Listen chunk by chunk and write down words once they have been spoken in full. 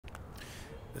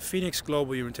The Phoenix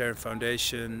Global Humanitarian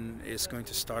Foundation is going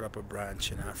to start up a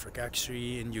branch in Africa.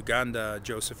 Actually, in Uganda,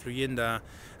 Joseph Luyinda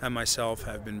and myself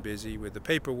have been busy with the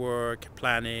paperwork,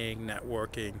 planning,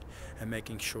 networking, and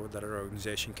making sure that our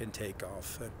organization can take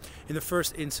off. In the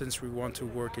first instance, we want to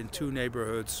work in two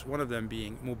neighborhoods, one of them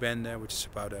being Mubende, which is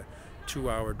about a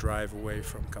 2-hour drive away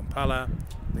from Kampala,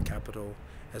 the capital,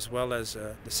 as well as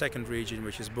the second region,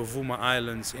 which is Bovuma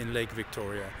Islands in Lake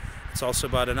Victoria. It's also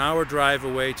about an hour drive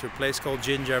away to a place called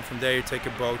Jinja, and from there you take a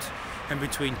boat, and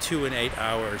between 2 and 8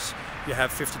 hours you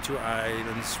have 52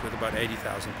 islands with about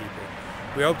 80,000 people.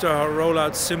 We hope to roll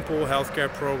out simple healthcare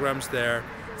programs there,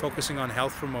 focusing on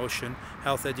health promotion,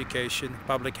 health education,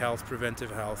 public health,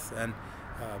 preventive health, and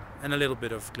a little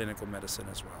bit of clinical medicine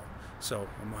as well. So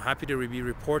I'm happy to be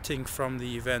reporting from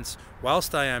the events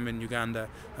whilst I am in Uganda.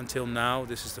 Until now,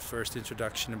 this is the first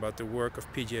introduction about the work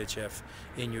of PGHF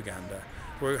in Uganda.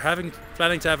 We're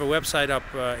planning to have a website up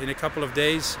in a couple of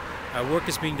days. Work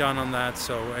is being done on that,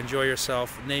 so enjoy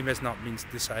yourself. Name has not been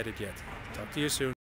decided yet. Talk to you soon.